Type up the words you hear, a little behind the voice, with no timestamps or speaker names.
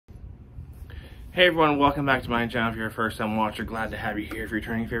Hey everyone, welcome back to my channel. If you're a first time watcher, glad to have you here. If you're a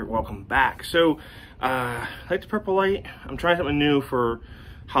returning favorite, welcome back. So, like the purple light, I'm trying something new for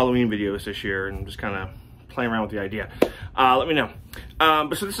Halloween videos this year and just kind of playing around with the idea. Let me know.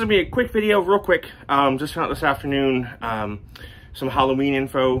 So this is gonna be a quick video, real quick. Just found out this afternoon some Halloween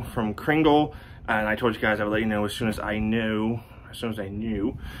info from Kringle, and I told you guys I would let you know as soon as I knew.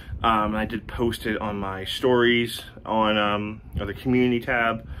 And I did post it on my stories on the community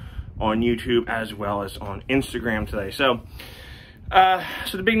tab on YouTube as well as on Instagram today. So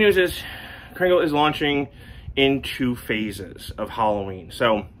the big news is Kringle is launching in 2 phases of Halloween.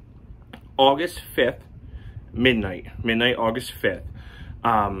 So August 5th, midnight, August 5th,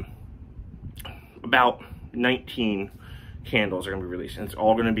 about 19 candles are gonna be released, and it's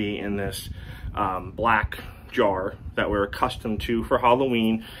all gonna be in this black jar that we're accustomed to for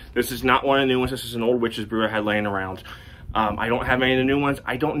Halloween. This is not one of the new ones. This is an old witch's brew I had laying around. I don't have any of the new ones.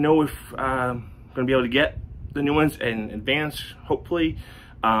 I don't know if I'm gonna be able to get the new ones in advance, hopefully,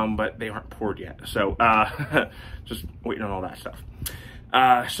 but they aren't poured yet. So just waiting on all that stuff.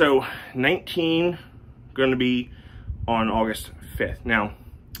 So 19 gonna be on August 5th. Now,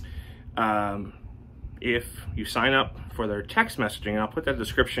 if you sign up for their text messaging, I'll put that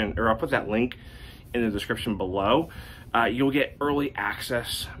description, or I'll put that link in the description below, you'll get early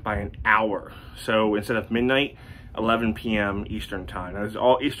access by an hour. So instead of midnight, 11 p.m. Eastern time. Now, this is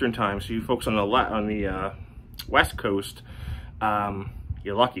all Eastern time, so you folks on the West Coast,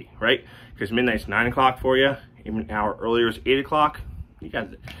 you're lucky, right? Because midnight's 9 o'clock for you. Even an hour earlier is 8 o'clock. You got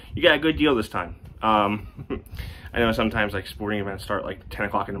a good deal this time. I know sometimes like sporting events start like 10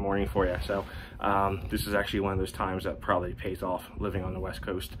 o'clock in the morning for you, so this is actually one of those times that probably pays off living on the West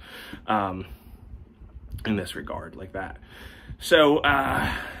Coast in this regard, like that. So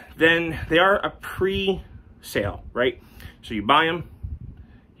then they are a pre-sale, right? So you buy them,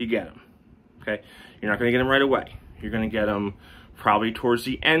 you get them, okay? You're not gonna get them right away. You're gonna get them probably towards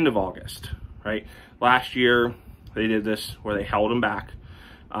the end of August, right? Last year, they did this where they held them back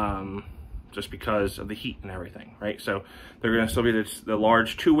just because of the heat and everything, right? So they're gonna still be the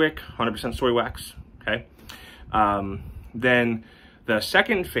large 2-wick, 100% soy wax, okay? Then the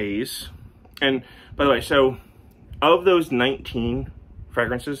second phase, and by the way, so of those 19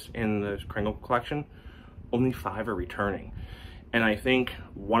 fragrances in the Kringle collection, only 5 are returning. And I think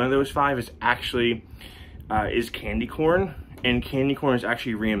one of those 5 is actually is candy corn, and candy corn is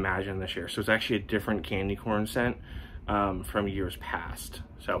actually reimagined this year. So it's actually a different candy corn scent from years past.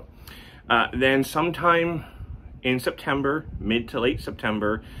 So then sometime in September, mid to late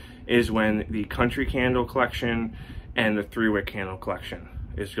September, is when the Country Candle collection and the 3-wick candle collection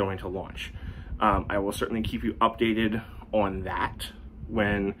is going to launch. I will certainly keep you updated on that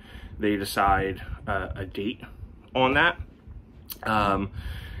when they decide a date on that. And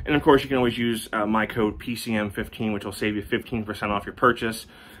of course, you can always use my code PCM15, which will save you 15% off your purchase.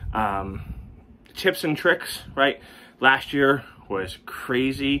 Tips and tricks, right? Last year was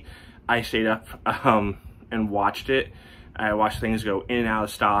crazy. I stayed up and watched it. I watched things go in and out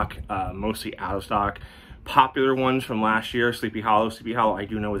of stock, mostly out of stock. Popular ones from last year, Sleepy Hollow. Sleepy Hollow I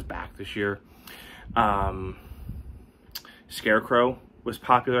do know is back this year. Scarecrow was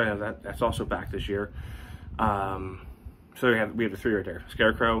popular. I know that's also back this year. So we have the 3 right there: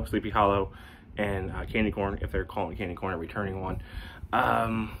 Scarecrow, Sleepy Hollow, and candy corn, if they're calling candy corn a returning one.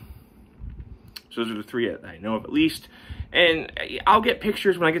 So those are the 3 that I know of at least. And I'll get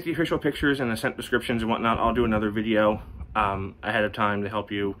pictures when I get the official pictures and the scent descriptions and whatnot. I'll do another video ahead of time to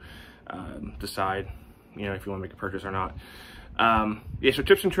help you decide, you know, if you want to make a purchase or not. Yeah, so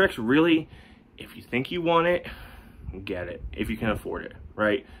tips and tricks, really, if you think you want it, get it. If you can afford it,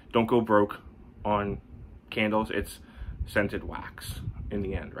 right? Don't go broke on candles. It's scented wax in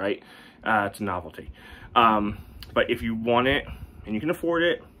the end, right? It's a novelty. But if you want it and you can afford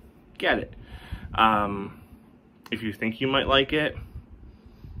it, get it. If you think you might like it,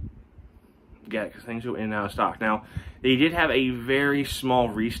 get it, because things go in and out of stock. Now, they did have a very small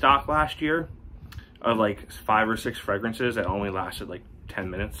restock last year of like 5 or 6 fragrances that only lasted like 10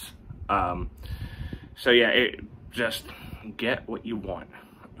 minutes. So yeah, just get what you want.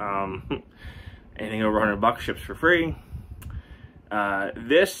 Anything over $100 ships for free.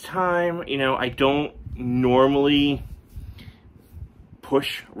 This time, you know, I don't normally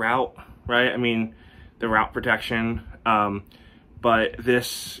push route, right? I mean, the route protection, but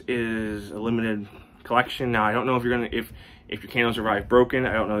this is a limited collection. Now, I don't know if you're gonna, if your candles arrive broken,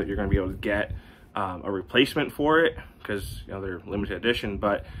 I don't know that you're gonna be able to get a replacement for it, because, you know, they're limited edition.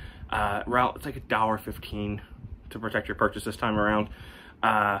 But route, it's like $1.15 to protect your purchase this time around.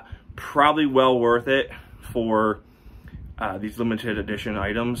 Probably well worth it for these limited edition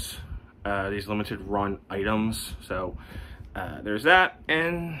items. these limited run items. So there's that,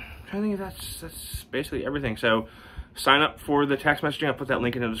 and I think that's basically everything. So sign up for the text messaging. I'll put that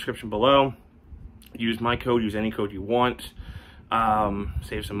link in the description below. Use my code, use any code you want.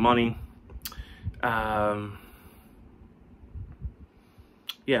 Save some money.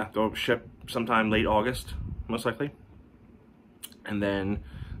 Yeah, they'll ship sometime late August, most likely. And then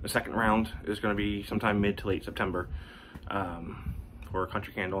the second round is going to be sometime mid to late September for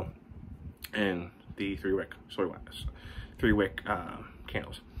Country Candle and the 3-wick soy wax, 3-wick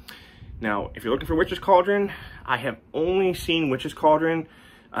candles. Now, if you're looking for Witch's Cauldron, I have only seen Witch's Cauldron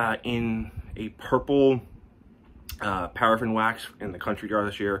in a purple paraffin wax in the country jar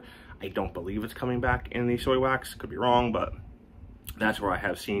this year. I don't believe it's coming back in the soy wax. Could be wrong, but that's where I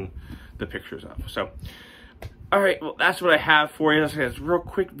have seen the pictures of. So, all right, well, that's what I have for you. This is a real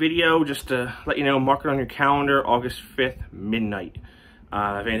quick video just to let you know, mark it on your calendar, August 5th, midnight.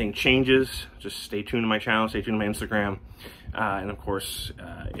 If anything changes, just stay tuned to my channel, stay tuned to my Instagram. And of course,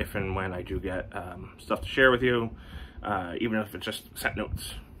 if and when I do get stuff to share with you, even if it's just set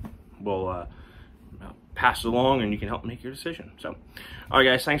notes, we'll pass it along and you can help make your decision. So, all right,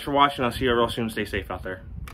 guys, thanks for watching. I'll see you real soon. Stay safe out there.